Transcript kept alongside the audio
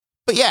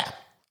But yeah,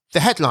 the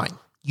headline,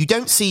 you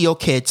don't see your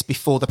kids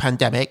before the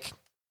pandemic.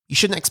 You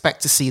shouldn't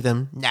expect to see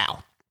them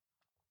now.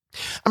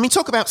 I mean,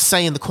 talk about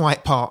saying the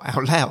quiet part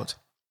out loud.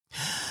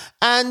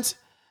 And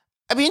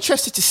I'd be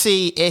interested to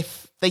see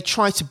if they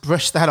try to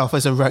brush that off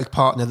as a rogue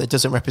partner that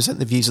doesn't represent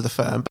the views of the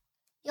firm.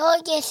 You're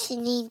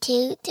listening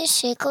to the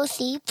Triple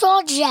C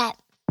Project.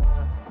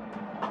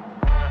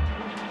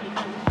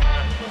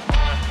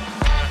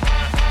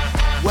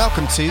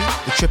 Welcome to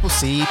the Triple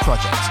C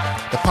Project,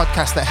 the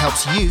podcast that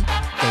helps you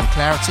gain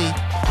clarity,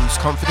 boost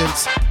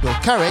confidence, build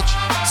courage,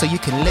 so you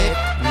can live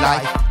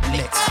life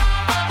lit.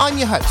 I'm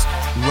your host,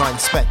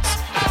 Ryan Spence,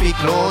 the big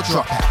law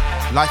dropout,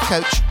 life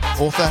coach,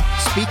 author,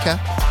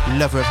 speaker,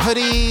 lover of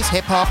hoodies,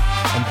 hip-hop,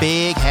 and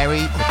big,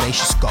 hairy,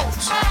 audacious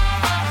goals.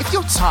 If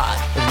you're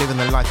tired of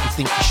living the life you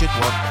think you should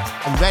want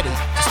and ready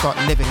to start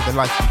living the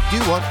life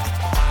you do want,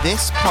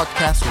 this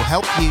podcast will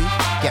help you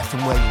get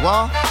from where you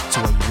are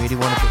to where you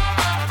really want to be.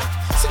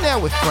 So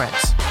now with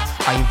friends,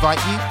 I invite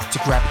you to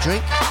grab a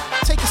drink,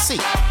 take a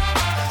seat,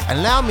 and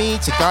allow me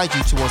to guide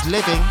you towards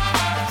living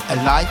a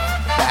life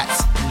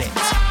that's lit.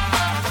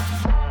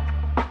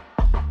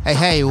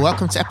 Hey,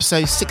 welcome to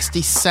episode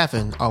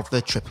 67 of the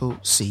Triple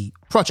C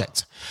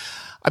Project.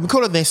 I'm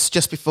calling this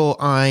just before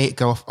I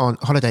go off on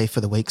holiday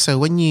for the week. So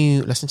when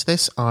you listen to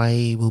this,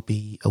 I will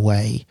be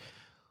away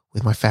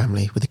with my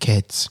family, with the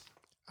kids,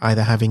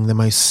 either having the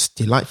most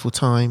delightful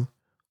time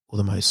or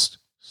the most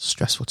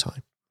stressful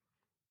time.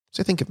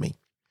 So think of me.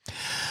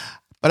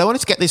 But I wanted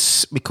to get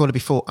this recorded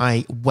before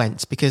I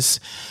went because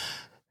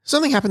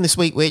something happened this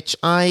week which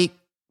I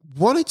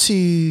wanted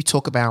to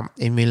talk about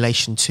in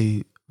relation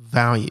to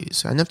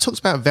values. And I've talked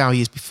about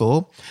values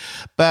before,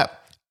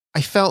 but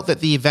I felt that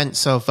the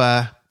events of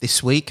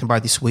this week, and by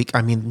this week,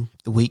 I mean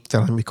the week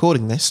that I'm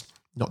recording this,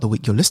 not the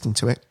week you're listening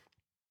to it,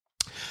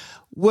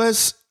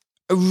 was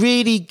a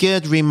really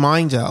good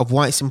reminder of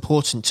why it's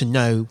important to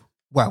know,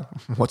 well,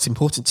 what's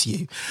important to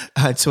you,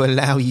 to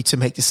allow you to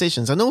make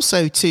decisions, and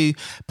also to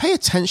pay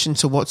attention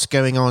to what's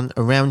going on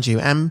around you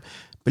and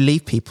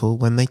believe people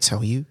when they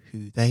tell you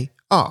who they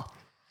are.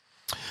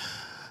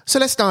 So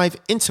let's dive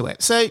into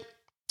it. So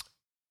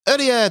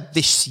earlier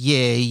this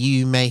year,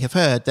 you may have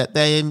heard that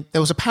there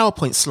was a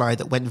PowerPoint slide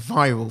that went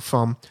viral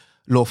from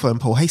law firm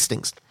Paul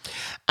Hastings.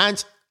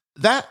 And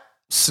that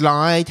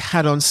slide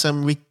had on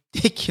some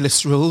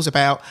ridiculous rules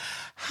about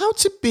how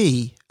to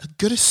be a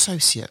good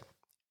associate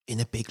in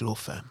a big law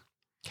firm,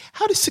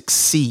 how to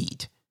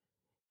succeed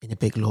in a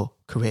big law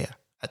career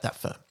at that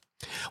firm,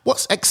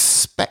 what's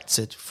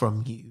expected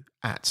from you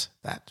at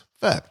that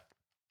firm.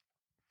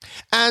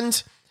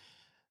 And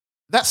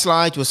that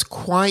slide was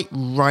quite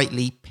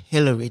rightly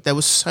pilloried. There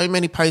were so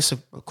many posts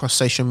across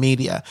social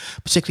media,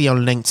 particularly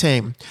on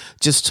LinkedIn,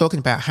 just talking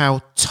about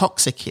how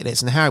toxic it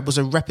is and how it was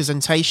a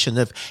representation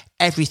of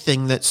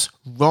everything that's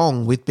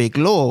wrong with big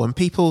law, and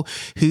people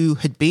who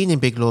had been in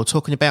big law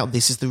talking about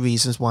this is the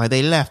reasons why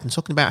they left, and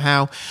talking about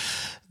how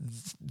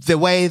the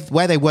way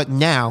where they work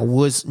now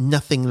was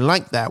nothing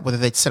like that, whether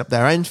they'd set up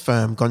their own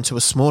firm, gone to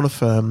a smaller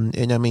firm,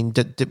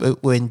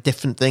 when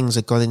different things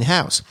had gone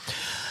in-house.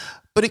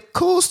 But it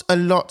caused a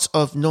lot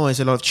of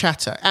noise, a lot of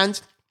chatter. And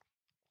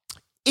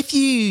if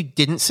you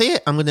didn't see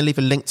it, I'm going to leave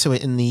a link to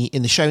it in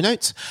the show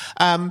notes.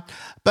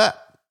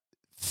 But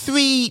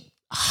three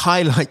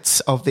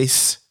highlights of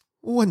this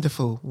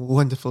wonderful,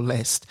 wonderful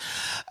list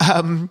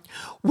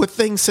were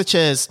things such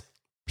as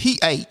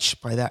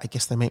PH, by that I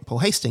guess they meant Paul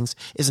Hastings,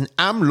 is an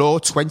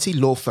AmLaw 20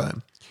 law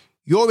firm.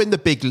 You're in the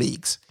big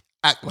leagues.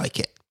 Act like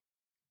it.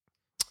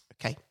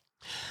 Okay.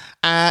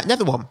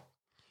 Another one.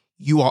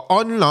 You are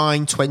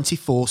online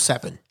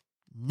 24/7.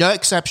 No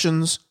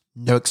exceptions,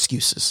 no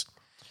excuses.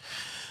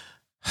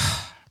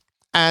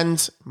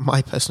 And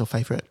my personal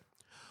favorite,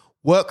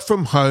 work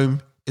from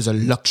home is a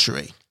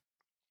luxury.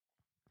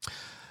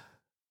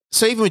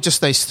 So even with just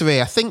those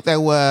three, I think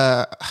there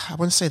were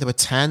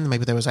 10,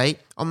 maybe there was 8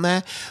 on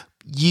there.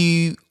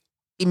 You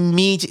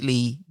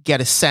immediately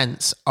get a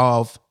sense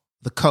of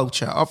the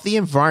culture, of the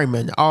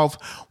environment, of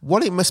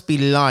what it must be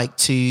like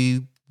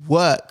to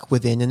work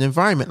within an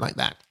environment like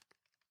that.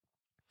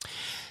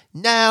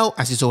 Now,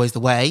 as is always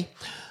the way,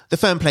 the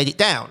firm played it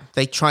down.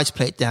 They tried to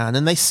play it down,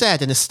 and they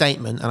said in a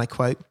statement, and I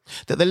quote,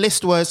 that the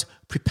list was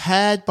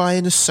prepared by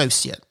an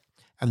associate,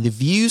 and the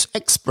views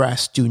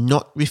expressed do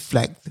not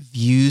reflect the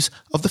views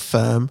of the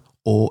firm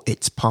or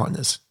its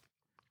partners.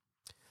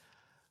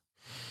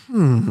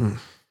 Not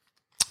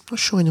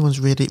sure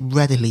anyone's really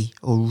readily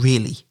or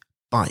really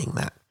buying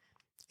that,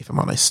 if I'm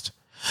honest.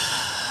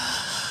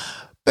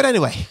 But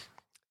anyway,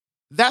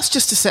 that's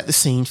just to set the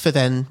scene for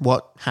then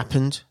what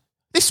happened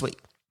this week.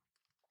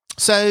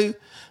 So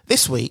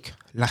this week,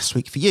 last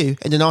week for you,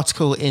 in an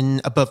article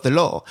in Above the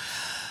Law,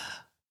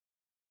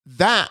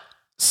 that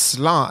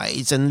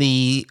slide and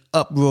the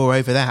uproar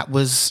over that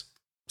was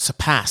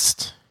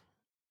surpassed.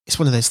 It's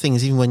one of those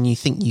things, even when you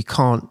think you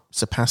can't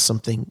surpass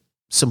something,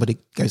 somebody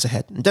goes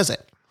ahead and does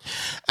it.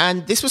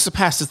 And this was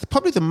surpassed as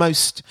probably the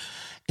most,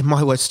 in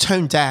my words,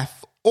 tone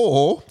deaf,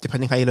 or,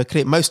 depending how you look at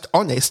it, most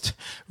honest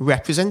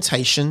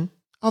representation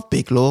of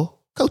big law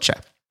culture.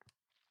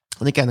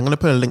 And again, I'm going to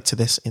put a link to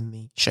this in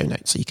the show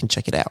notes so you can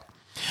check it out.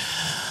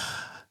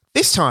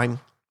 This time,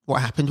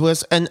 what happened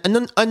was an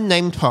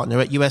unnamed partner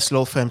at US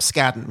law firm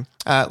Skadden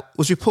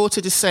was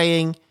reported as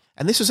saying,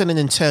 and this was in an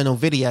internal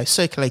video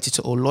circulated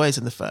to all lawyers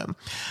in the firm,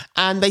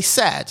 and they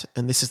said,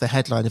 and this is the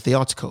headline of the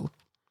article,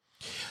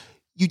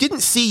 "You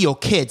didn't see your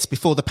kids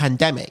before the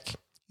pandemic.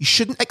 You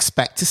shouldn't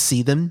expect to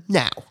see them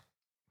now."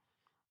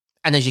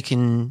 And as you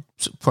can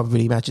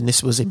probably imagine,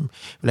 this was in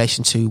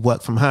relation to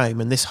work from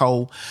home and this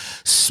whole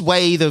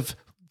swathe of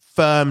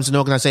firms and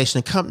organizations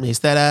and companies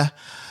that are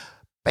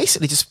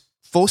basically just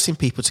forcing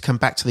people to come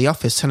back to the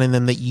office, telling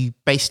them that you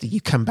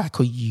come back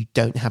or you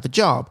don't have a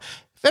job.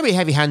 Very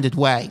heavy-handed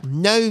way.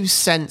 No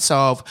sense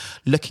of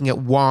looking at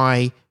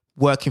why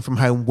working from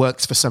home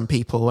works for some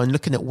people and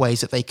looking at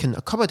ways that they can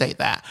accommodate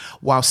that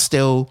while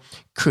still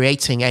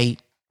creating a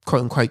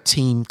quote-unquote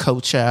team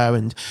culture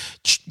and,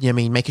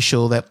 making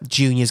sure that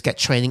juniors get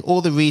training,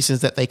 all the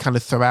reasons that they kind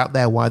of throw out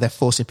there why they're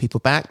forcing people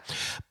back,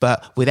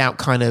 but without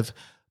kind of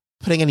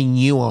putting any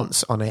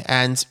nuance on it.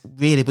 And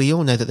really, we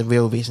all know that the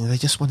real reason is they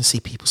just want to see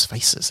people's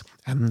faces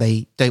and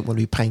they don't want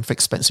to be paying for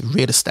expensive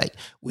real estate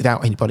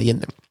without anybody in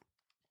them.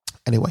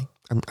 Anyway,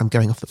 I'm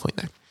going off the point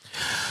now.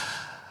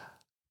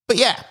 But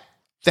yeah,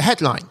 the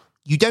headline,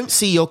 "You don't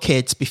see your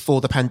kids before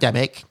the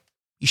pandemic.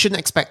 You shouldn't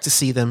expect to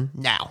see them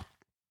now."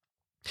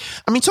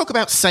 I mean, talk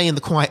about saying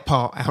the quiet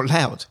part out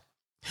loud.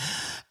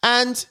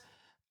 And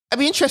I'd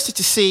be interested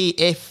to see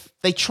if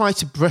they try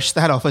to brush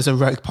that off as a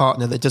rogue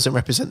partner that doesn't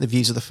represent the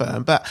views of the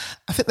firm. But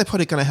I think they're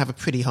probably going to have a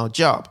pretty hard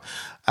job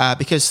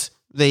because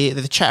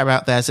the chatter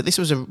out there is that this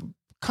was a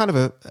kind of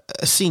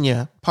a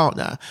senior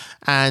partner.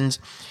 And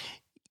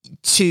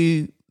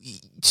to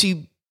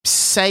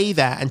say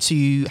that and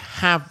to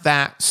have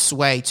that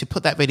sway, to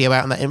put that video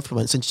out and that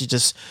influence and to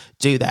just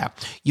do that,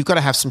 you've got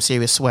to have some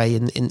serious sway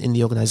in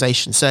the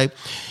organization. So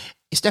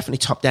it's definitely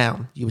top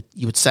down, you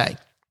would say.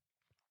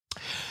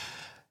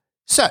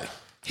 So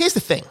here's the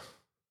thing.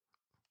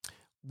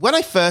 When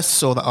I first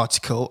saw the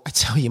article, I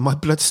tell you, my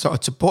blood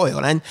started to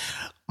boil and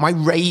my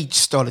rage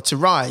started to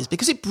rise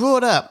because it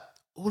brought up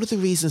all of the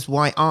reasons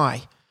why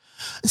I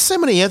and so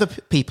many other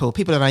people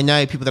that I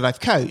know, people that I've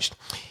coached,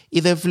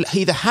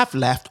 either have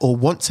left or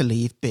want to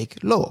leave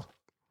big law.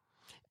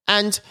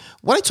 And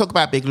when I talk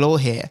about big law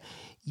here,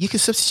 you can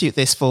substitute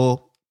this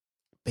for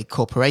big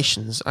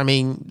corporations. I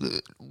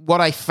mean,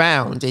 what I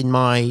found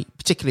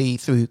particularly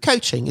through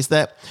coaching, is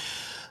that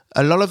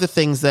a lot of the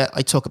things that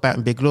I talk about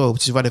in big law,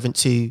 which is relevant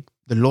to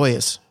the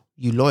lawyers,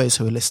 you lawyers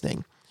who are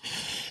listening,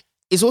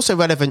 is also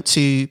relevant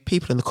to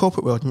people in the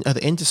corporate world and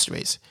other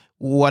industries.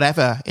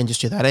 Whatever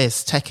industry that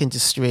is, tech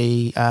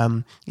industry,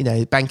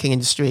 banking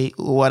industry,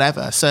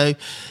 whatever. So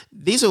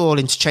these are all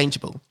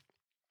interchangeable.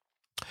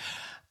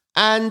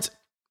 And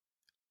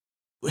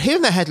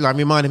hearing that headline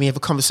reminded me of a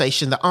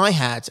conversation that I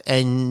had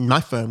in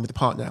my firm with a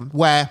partner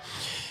where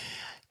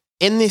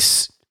in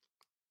this,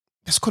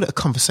 let's call it a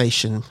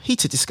conversation,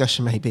 heated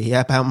discussion maybe,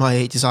 about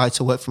my desire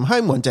to work from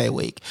home one day a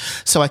week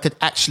so I could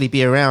actually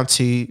be around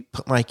to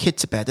put my kid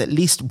to bed at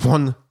least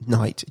one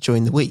night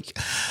during the week.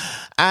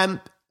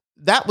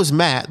 That was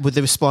met with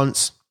the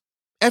response,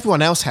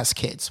 "Everyone else has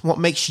kids. What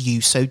makes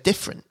you so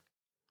different?"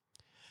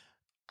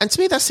 And to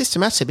me, that's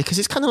systematic because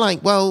it's kind of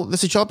like, well,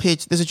 there's a job here.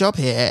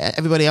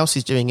 Everybody else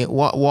is doing it.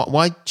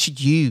 Why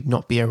should you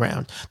not be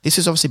around? This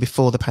is obviously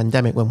before the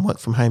pandemic when work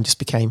from home just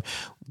became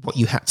what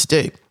you had to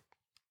do.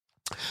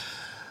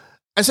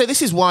 And so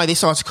this is why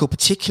this article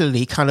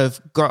particularly kind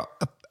of got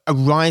a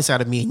rise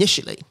out of me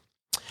initially.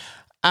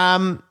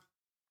 But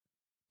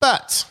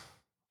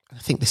I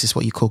think this is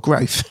what you call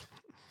growth.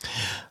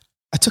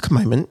 I took a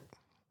moment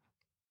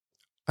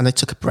and I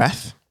took a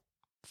breath.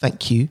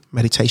 Thank you,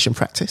 meditation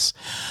practice.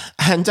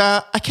 And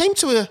I came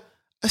to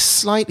a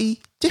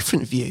slightly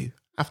different view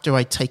after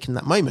I'd taken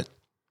that moment.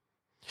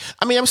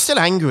 I mean, I was still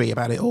angry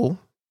about it all.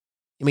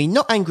 I mean,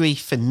 not angry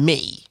for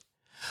me,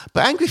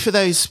 but angry for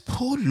those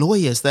poor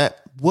lawyers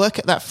that work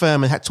at that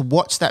firm and had to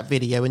watch that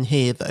video and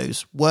hear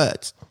those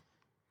words.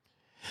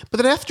 But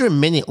then after a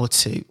minute or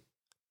two,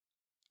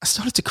 I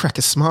started to crack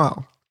a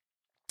smile.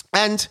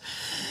 And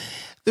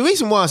the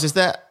reason is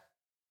that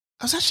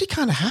I was actually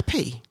kind of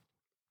happy.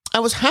 I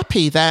was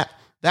happy that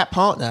that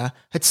partner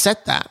had said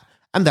that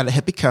and that it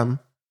had become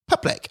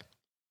public.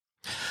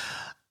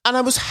 And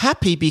I was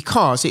happy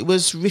because it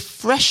was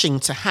refreshing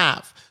to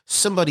have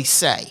somebody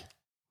say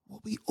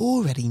what we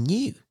already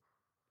knew.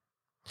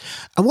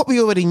 And what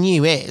we already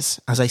knew is,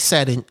 as I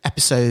said in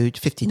episode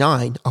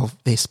 59 of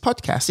this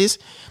podcast, is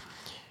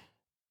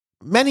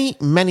many,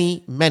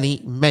 many, many,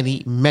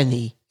 many,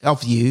 many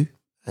of you,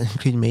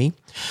 including me,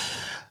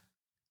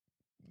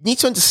 need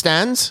to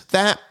understand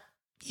that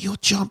your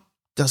job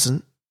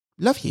doesn't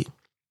love you.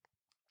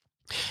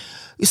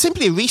 You're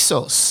simply a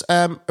resource,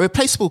 a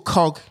replaceable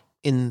cog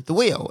in the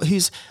wheel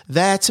who's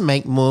there to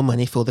make more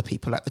money for the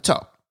people at the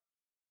top.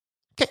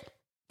 Okay,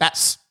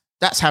 that's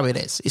how it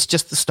is. It's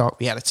just the stark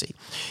reality.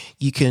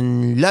 You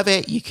can love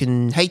it, you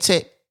can hate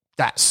it.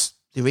 That's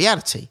the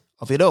reality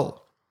of it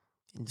all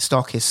in the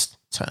starkest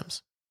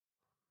terms.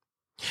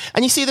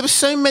 And you see, there are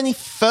so many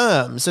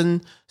firms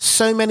and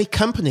so many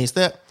companies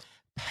that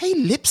pay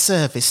lip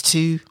service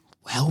to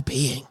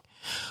well-being.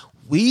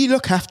 We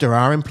look after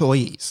our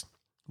employees.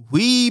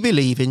 We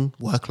believe in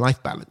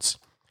work-life balance.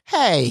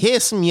 Hey,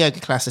 here's some yoga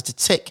classes to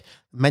tick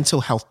the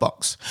mental health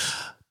box.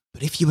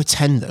 But if you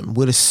attend them,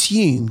 we'll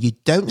assume you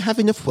don't have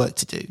enough work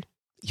to do.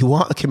 You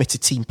aren't a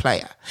committed team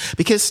player.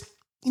 Because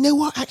you know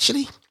what,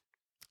 actually?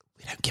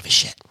 We don't give a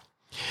shit.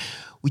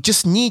 We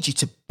just need you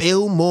to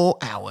bill more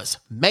hours,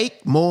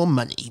 make more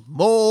money,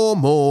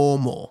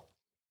 more.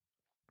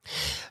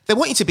 They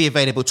want you to be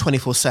available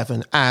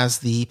 24/7, as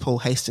the Paul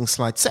Hastings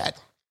slide said.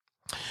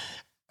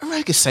 A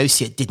rogue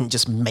associate didn't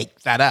just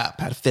make that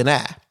up out of thin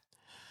air.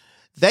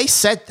 They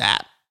said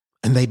that,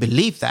 and they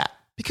believe that,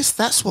 because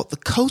that's what the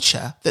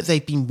culture that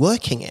they've been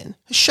working in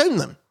has shown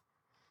them.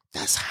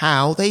 That's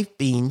how they've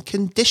been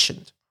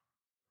conditioned.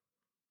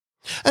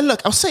 And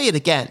look, I'll say it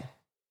again.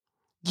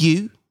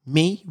 You,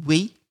 me,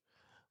 we're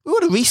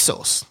all a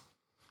resource.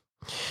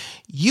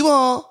 You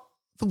are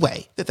the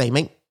way that they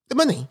make the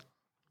money.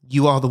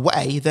 You are the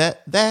way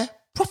that their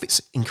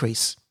profits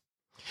increase.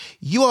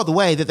 You are the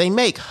way that they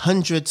make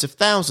hundreds of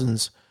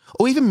thousands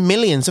or even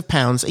millions of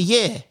pounds a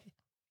year.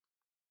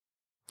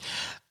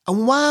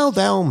 And while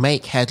they'll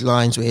make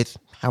headlines with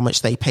how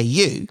much they pay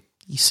you,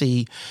 you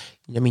see,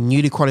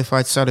 newly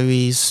qualified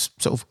salaries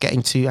sort of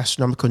getting to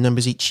astronomical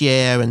numbers each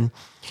year. And,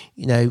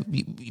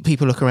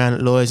 people look around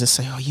at lawyers and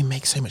say, oh, you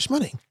make so much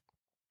money.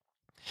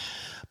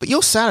 But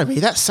your salary,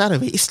 that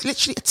salary, is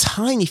literally a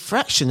tiny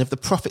fraction of the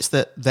profits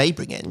that they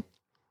bring in.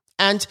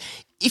 And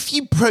if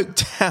you broke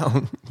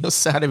down your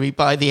salary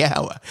by the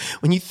hour,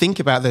 when you think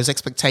about those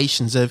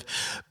expectations of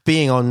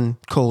being on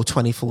call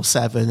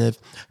 24/7, of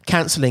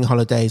cancelling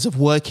holidays, of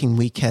working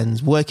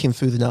weekends, working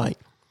through the night,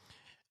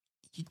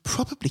 you'd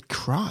probably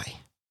cry.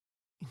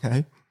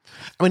 I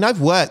mean, I've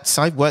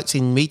worked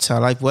in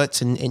retail, I've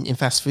worked in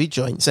fast food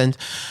joints, and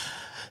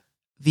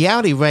the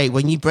hourly rate,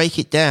 when you break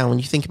it down, when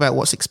you think about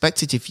what's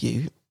expected of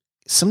you,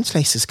 some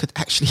places could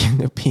actually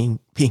end up being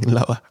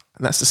lower.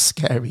 And that's a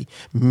scary,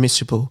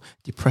 miserable,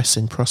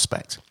 depressing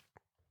prospect.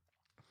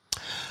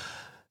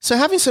 So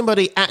having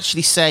somebody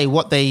actually say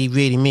what they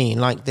really mean,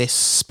 like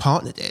this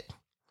partner did,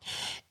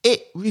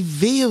 it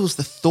reveals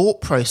the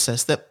thought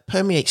process that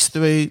permeates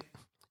through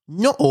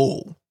not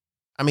all.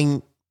 I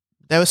mean,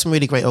 there are some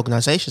really great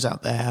organizations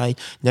out there. I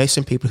know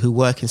some people who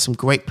work in some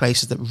great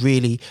places that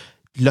really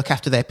look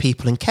after their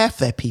people and care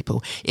for their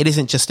people. It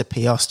isn't just a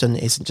PR stunt.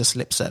 It isn't just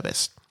lip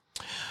service.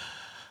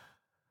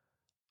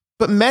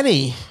 But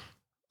many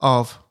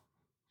of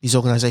these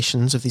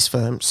organizations, of these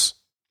firms,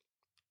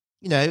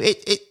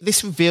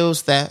 this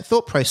reveals their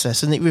thought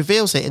process, and it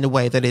reveals it in a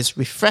way that is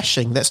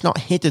refreshing, that's not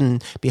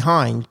hidden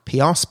behind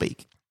PR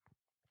speak.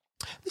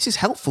 This is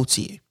helpful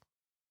to you.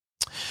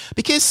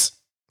 Because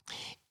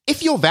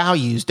if your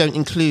values don't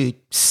include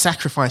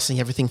sacrificing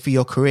everything for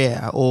your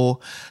career or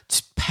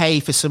to pay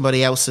for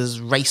somebody else's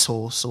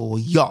racehorse or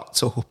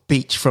yacht or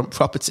beachfront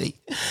property,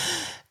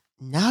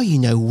 now you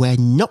know where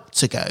not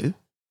to go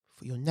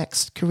for your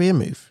next career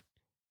move.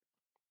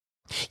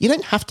 You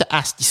don't have to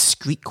ask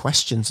discreet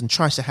questions and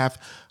try to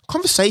have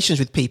conversations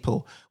with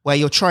people where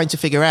you're trying to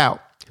figure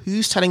out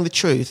who's telling the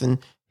truth and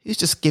who's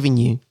just giving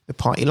you the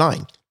party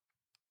line.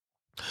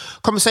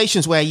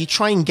 Conversations where you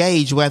try and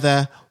gauge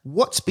whether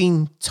what's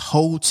been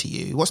told to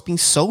you, what's been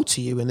sold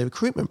to you in the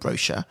recruitment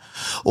brochure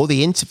or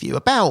the interview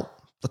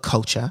about the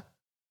culture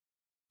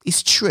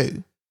is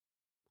true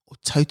or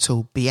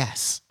total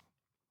BS.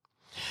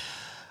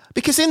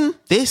 Because in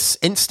this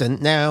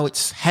instant, now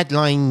it's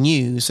headline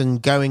news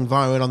and going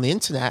viral on the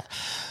internet,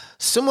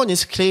 someone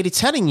is clearly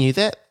telling you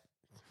that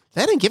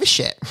they don't give a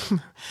shit. They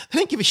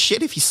don't give a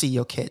shit if you see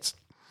your kids.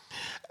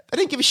 They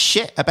don't give a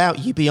shit about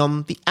you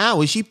beyond the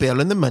hours you bill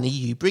and the money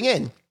you bring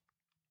in.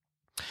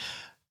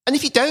 And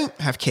if you don't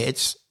have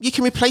kids, you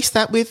can replace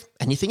that with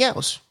anything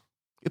else.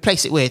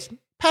 Replace it with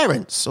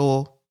parents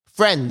or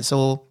friends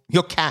or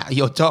your cat or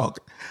your dog.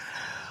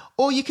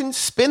 Or you can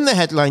spin the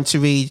headline to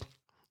read,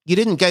 you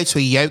didn't go to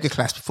a yoga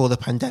class before the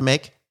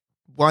pandemic.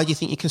 Why do you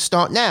think you can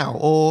start now?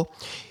 Or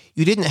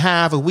you didn't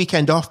have a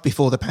weekend off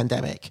before the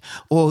pandemic.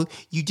 Or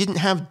you didn't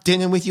have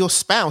dinner with your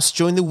spouse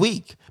during the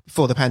week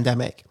before the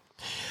pandemic.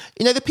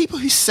 The people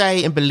who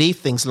say and believe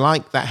things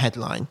like that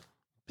headline,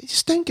 they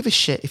just don't give a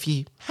shit if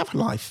you have a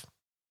life.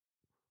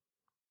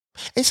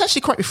 It's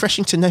actually quite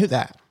refreshing to know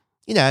that.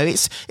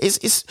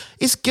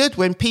 It's good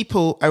when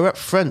people are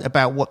upfront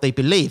about what they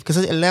believe because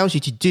it allows you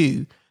to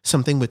do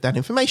something with that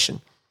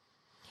information.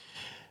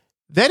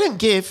 They don't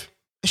give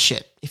a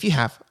shit if you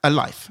have a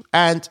life,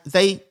 and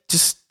they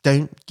just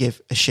don't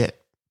give a shit,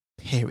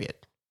 period.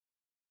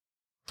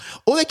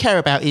 All they care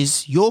about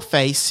is your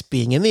face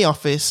being in the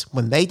office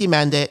when they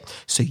demand it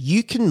so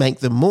you can make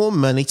them more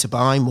money to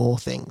buy more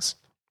things.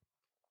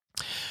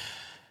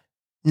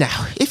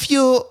 Now, if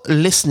you're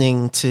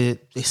listening to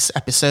this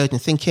episode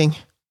and thinking,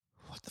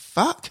 what the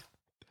fuck?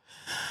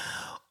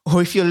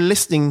 Or if you're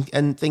listening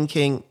and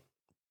thinking,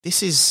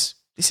 this is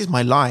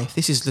my life,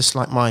 this is just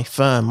like my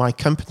firm, my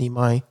company,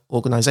 my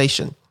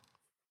organization,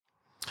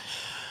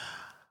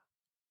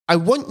 I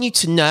want you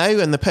to know,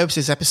 and the purpose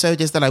of this episode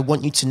is that I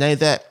want you to know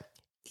that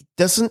it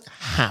doesn't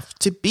have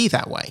to be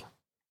that way.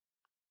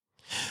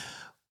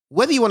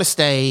 Whether you want to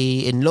stay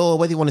in law,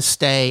 whether you want to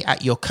stay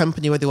at your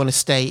company, whether you want to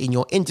stay in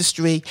your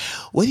industry,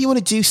 whether you want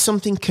to do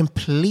something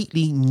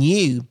completely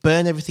new,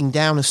 burn everything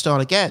down and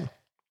start again,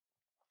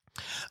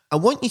 I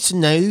want you to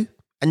know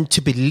and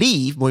to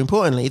believe, more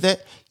importantly,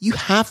 that you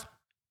have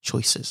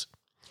choices.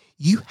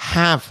 You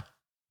have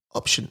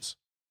options.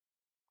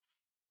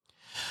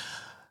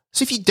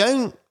 So if you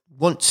don't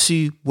want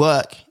to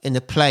work in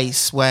a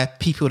place where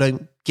people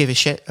don't give a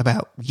shit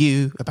about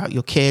you, about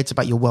your kids,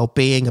 about your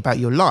well-being, about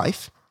your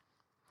life,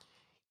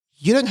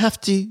 you don't have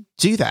to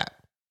do that.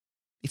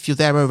 If you're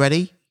there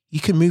already, you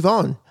can move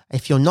on.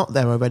 If you're not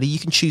there already, you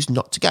can choose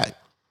not to go.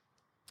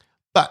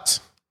 But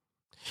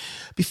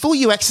before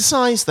you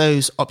exercise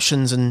those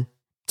options and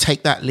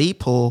take that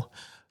leap or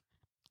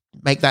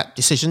make that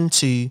decision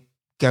to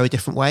go a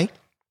different way,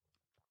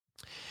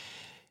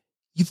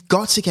 you've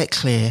got to get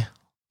clear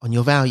on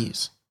your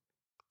values.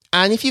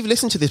 And if you've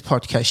listened to this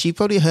podcast, you've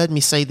probably heard me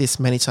say this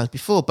many times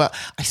before, but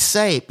I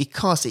say it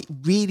because it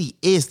really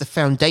is the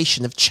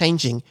foundation of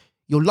changing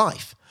your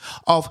life,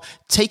 of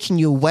taking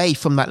you away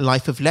from that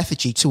life of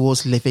lethargy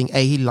towards living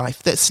a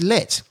life that's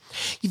lit.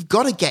 You've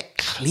got to get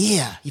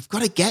clear. You've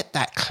got to get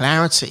that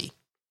clarity.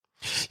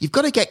 You've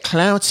got to get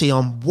clarity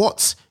on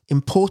what's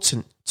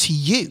important to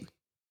you.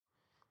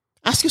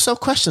 Ask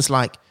yourself questions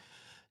like,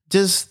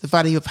 does the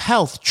value of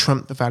health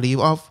trump the value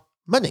of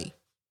money,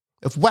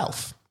 of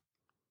wealth?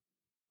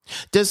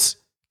 Does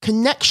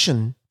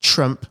connection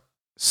trump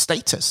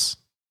status?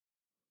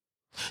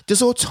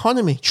 Does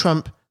autonomy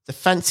trump the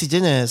fancy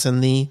dinners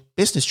and the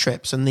business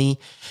trips and the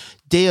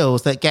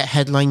deals that get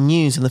headline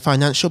news in the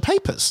financial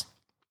papers?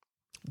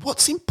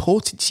 What's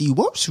important to you?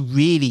 What's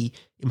really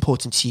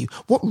important to you?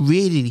 What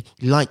really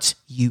lights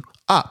you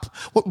up?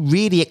 What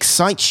really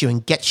excites you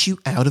and gets you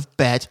out of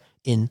bed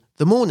in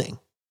the morning?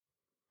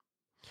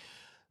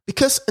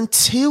 Because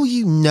until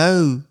you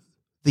know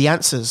the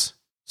answers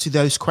to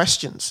those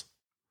questions,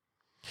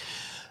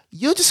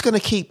 you're just going to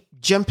keep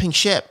jumping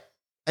ship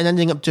and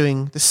ending up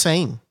doing the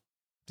same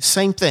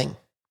thing,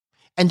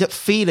 end up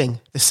feeling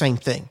the same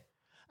thing,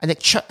 and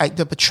end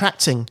up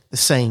attracting the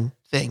same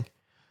thing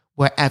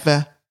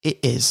wherever it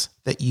is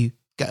that you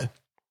go.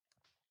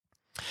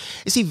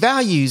 You see,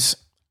 values,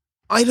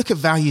 I look at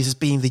values as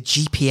being the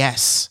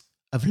GPS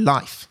of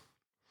life.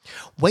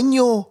 When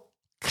you're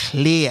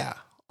clear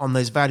on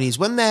those values,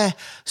 when they're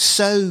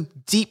so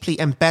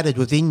deeply embedded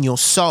within your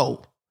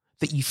soul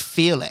that you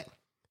feel it,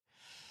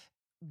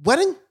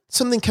 when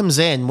something comes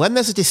in, when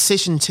there's a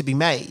decision to be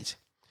made,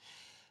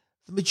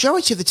 the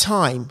majority of the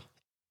time,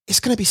 it's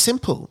going to be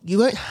simple. You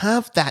won't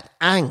have that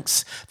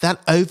angst, that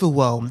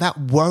overwhelm, that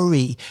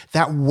worry,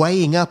 that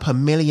weighing up a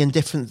million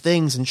different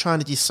things and trying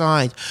to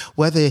decide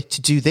whether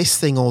to do this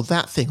thing or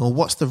that thing or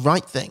what's the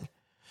right thing.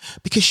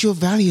 Because your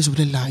values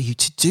will allow you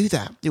to do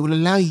that. It will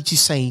allow you to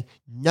say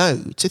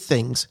no to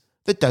things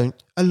that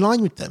don't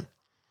align with them.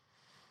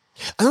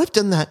 And I've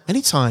done that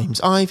many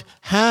times. I've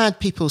had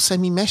people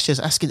send me messages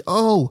asking,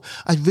 oh,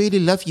 I'd really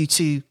love you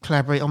to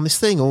collaborate on this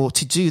thing or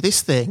to do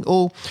this thing.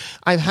 Or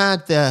I've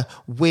had the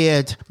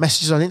weird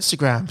messages on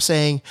Instagram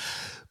saying,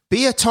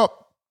 be a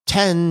top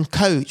 10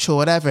 coach or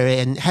whatever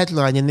and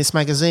headline in this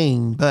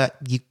magazine, but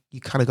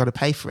you kind of got to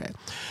pay for it.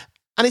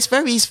 And it's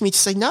very easy for me to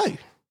say no.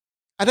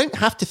 I don't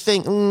have to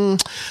think,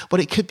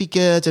 well, it could be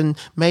good and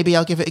maybe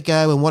I'll give it a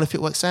go and what if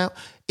it works out?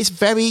 It's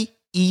very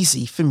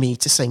easy for me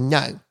to say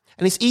no.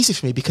 And it's easy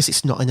for me because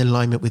it's not in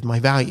alignment with my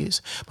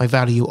values, my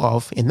value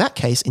of, in that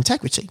case,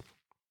 integrity.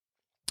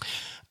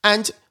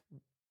 And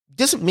it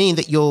doesn't mean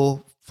that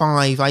your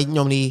 5, I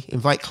normally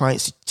invite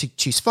clients to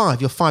choose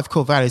 5. Your 5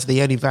 core values are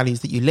the only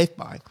values that you live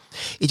by.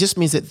 It just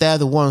means that they're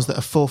the ones that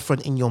are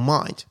forefront in your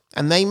mind.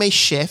 And they may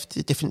shift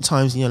at different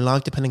times in your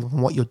life depending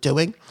on what you're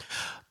doing.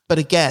 But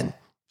again,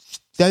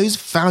 those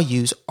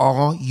values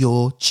are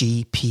your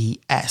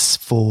GPS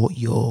for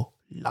your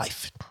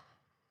life.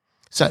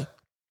 So,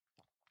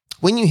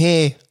 when you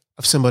hear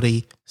of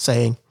somebody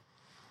saying,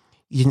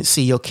 you didn't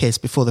see your kids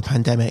before the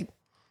pandemic,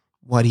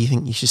 why do you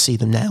think you should see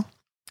them now?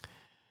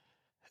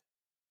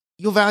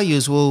 Your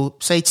values will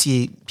say to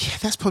you, yeah,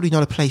 that's probably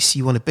not a place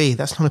you want to be.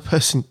 That's not a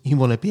person you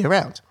want to be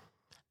around.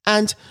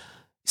 And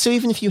so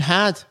even if you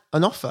had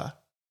an offer,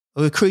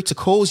 a recruiter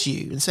calls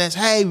you and says,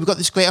 hey, we've got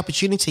this great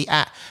opportunity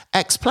at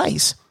X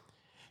place,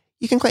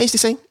 you can quite easily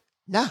say,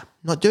 nah,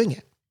 not doing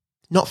it.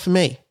 Not for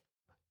me.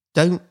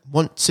 Don't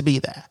want to be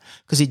there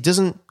because it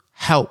doesn't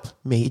help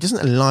me. It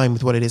doesn't align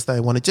with what it is that I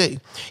want to do.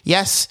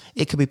 Yes,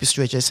 it could be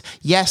prestigious.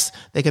 Yes,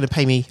 they're going to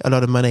pay me a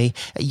lot of money.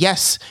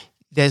 Yes,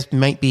 there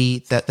might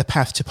be the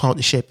path to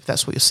partnership if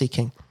that's what you're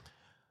seeking.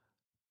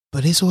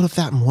 But is all of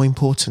that more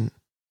important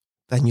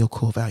than your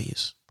core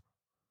values?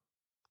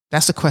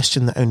 That's a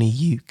question that only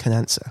you can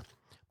answer.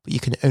 But you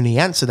can only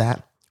answer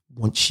that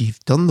once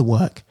you've done the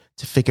work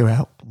to figure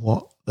out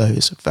what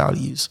those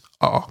values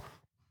are.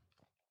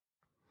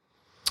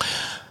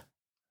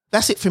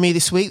 That's it for me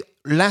this week.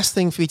 Last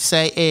thing for me to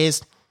say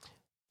is,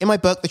 in my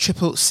book, The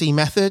Triple C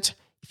Method,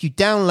 if you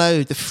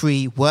download the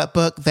free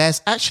workbook,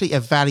 there's actually a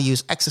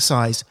values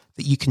exercise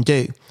that you can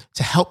do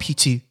to help you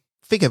to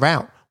figure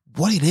out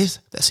what it is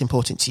that's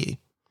important to you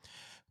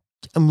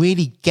and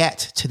really get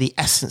to the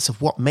essence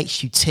of what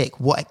makes you tick,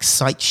 what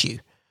excites you,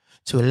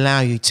 to allow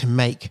you to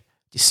make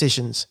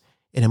decisions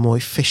in a more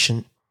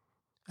efficient,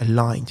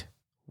 aligned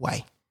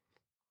way.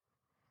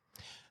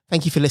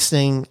 Thank you for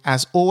listening.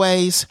 As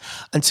always,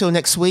 until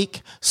next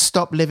week,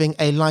 stop living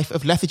a life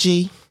of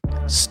lethargy.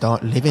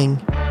 Start living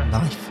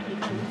life.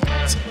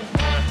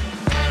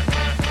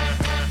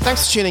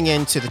 Thanks for tuning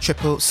in to the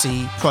Triple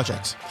C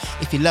Project.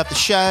 If you love the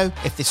show,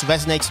 if this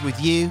resonated with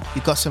you,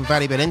 you've got some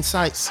valuable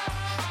insights,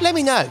 let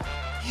me know.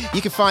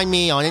 You can find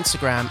me on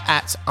Instagram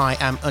at @I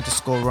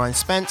am_Ryan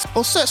Spence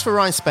or search for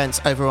Ryan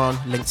Spence over on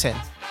LinkedIn.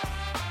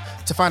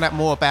 To find out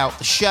more about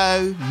the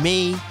show,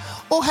 me,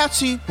 or how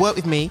to work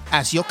with me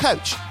as your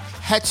coach,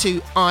 head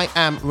to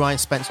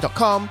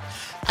IamRyanSpence.com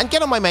and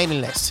get on my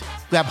mailing list.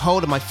 Grab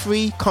hold of my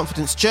free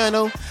confidence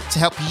journal to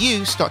help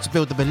you start to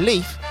build the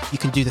belief you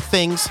can do the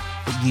things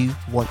that you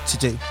want to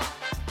do.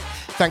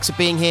 Thanks for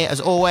being here as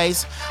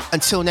always.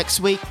 Until next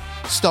week,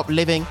 stop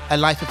living a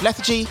life of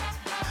lethargy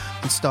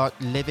and start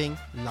living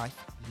life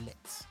lit.